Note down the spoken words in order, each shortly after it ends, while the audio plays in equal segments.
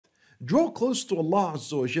Draw close to Allah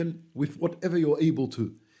Azza wa Jal with whatever you're able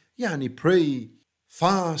to. Yani pray,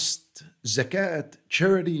 fast, zakat,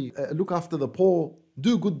 charity, look after the poor,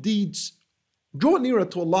 do good deeds. Draw nearer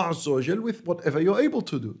to Allah Azza wa Jal with whatever you're able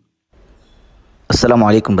to do. Assalamu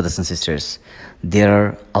alaikum, brothers and sisters. There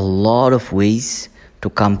are a lot of ways to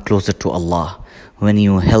come closer to Allah. When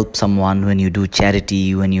you help someone, when you do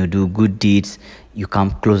charity, when you do good deeds, you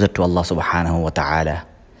come closer to Allah subhanahu wa ta'ala.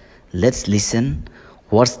 Let's listen.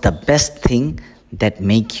 What's the best thing that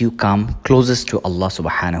make you come closest to Allah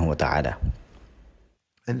subhanahu wa ta'ala?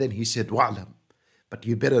 And then he said, wa'lam, but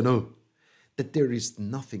you better know that there is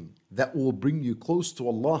nothing that will bring you close to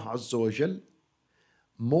Allah Azza wa Jal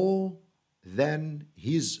more than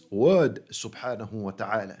His word subhanahu wa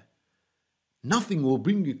ta'ala. Nothing will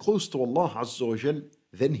bring you close to Allah Azza wa Jal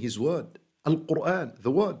than His word. Al-Quran,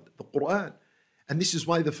 the word, the Quran. And this is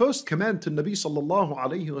why the first command to Nabi sallallahu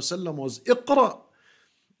alayhi wa sallam was Iqra.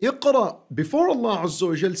 Iqra. Before Allah Azza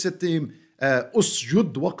wa Jal said to him,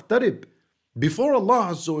 Usjud waqtarib. Before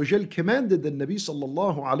Allah Azza wa Jal commanded the Nabi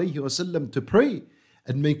sallallahu alayhi wa sallam to pray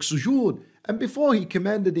and make sujood, and before He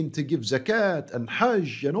commanded him to give zakat and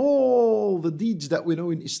hajj and all the deeds that we know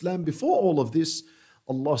in Islam, before all of this,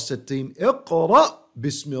 Allah said to him, Iqra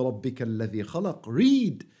bismi rabbika alladhi khalaq.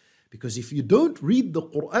 Read. Because if you don't read the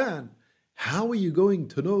Quran, how are you going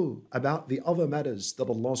to know about the other matters that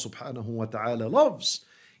Allah subhanahu wa ta'ala loves?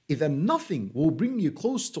 Then nothing will bring you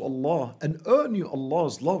close to Allah and earn you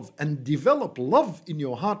Allah's love and develop love in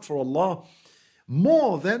your heart for Allah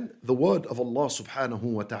more than the word of Allah subhanahu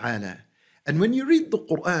wa ta'ala. And when you read the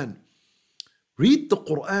Quran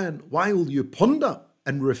while you ponder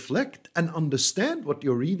and reflect and understand what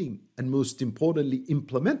you're reading, and most importantly,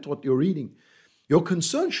 implement what you're reading. Your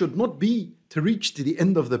concern should not be to reach to the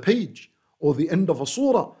end of the page or the end of a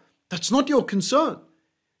surah. That's not your concern.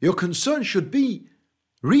 Your concern should be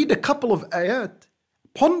read a couple of ayat,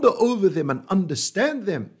 ponder over them and understand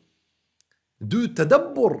them. Do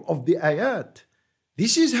tadabbur of the ayat.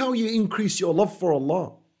 This is how you increase your love for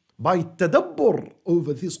Allah, by tadabbur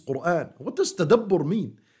over this Quran. What does tadabbur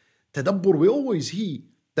mean? Tadabbur, we always hear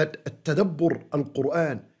that tadabbur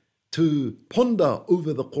al-Quran, to ponder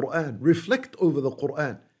over the Quran, reflect over the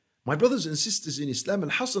Quran. My brothers and sisters in Islam,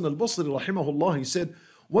 Al-Hasan al-Basri rahimahullah, he said,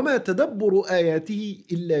 وَمَا تَدَبُّرُ آيَاتِهِ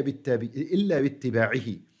إِلَّا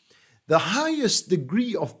بِاتِّبَاعِهِ. The highest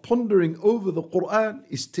degree of pondering over the Quran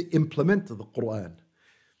is to implement the Quran.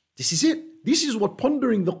 This is it. This is what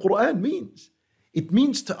pondering the Quran means. It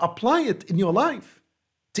means to apply it in your life,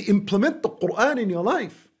 to implement the Quran in your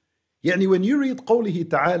life. يعني when you read قوله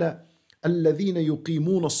تعالى الذين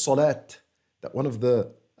يقيمون الصلاة, that one of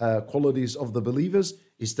the qualities of the believers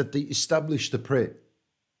is that they establish the prayer.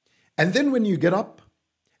 And then when you get up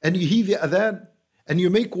and you hear the adhan and you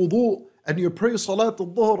make wudu and you pray salat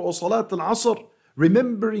al-dhuhr or salat al-asr,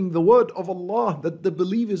 remembering the word of Allah that the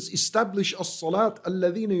believers establish as-salat,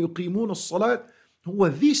 الذين يقيمون الصلاة,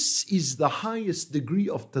 this is the highest degree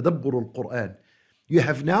of tadabbur al-Quran. You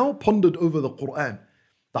have now pondered over the Quran.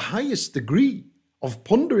 The highest degree of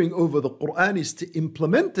pondering over the Quran is to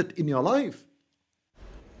implement it in your life.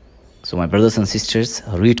 So my brothers and sisters,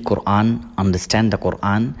 read Quran, understand the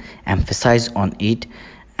Quran, emphasize on it,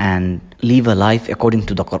 and live a life according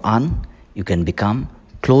to the Quran. You can become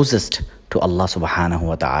closest to Allah subhanahu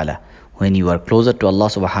wa ta'ala. When you are closer to Allah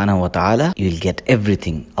subhanahu wa ta'ala, you will get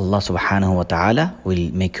everything. Allah subhanahu wa ta'ala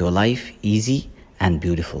will make your life easy and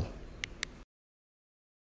beautiful.